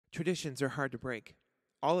Traditions are hard to break.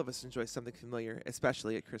 All of us enjoy something familiar,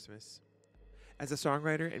 especially at Christmas. As a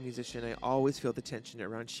songwriter and musician, I always feel the tension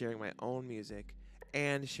around sharing my own music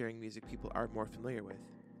and sharing music people are more familiar with.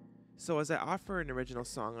 So, as I offer an original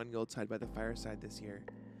song on Yuletide by the Fireside this year,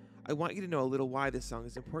 I want you to know a little why this song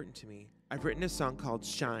is important to me. I've written a song called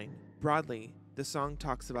Shine. Broadly, the song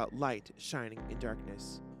talks about light shining in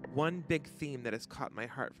darkness. One big theme that has caught my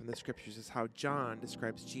heart from the scriptures is how John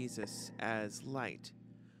describes Jesus as light.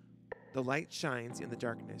 The light shines in the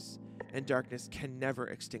darkness, and darkness can never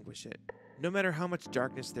extinguish it. No matter how much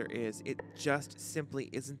darkness there is, it just simply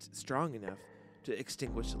isn't strong enough to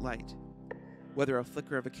extinguish light. Whether a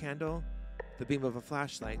flicker of a candle, the beam of a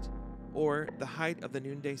flashlight, or the height of the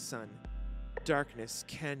noonday sun, darkness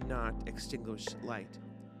cannot extinguish light.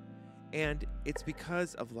 And it's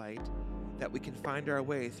because of light that we can find our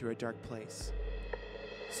way through a dark place.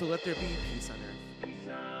 So let there be peace on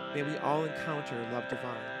earth. May we all encounter love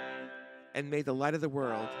divine, and may the light of the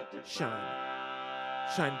world shine.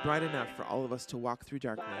 Shine bright enough for all of us to walk through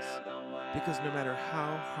darkness, because no matter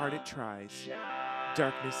how hard it tries,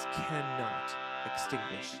 darkness cannot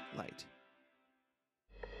extinguish light.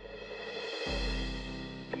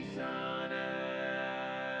 Peace on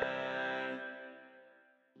earth,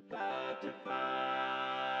 love divine,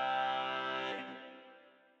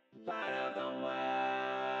 light of the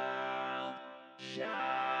world, shine.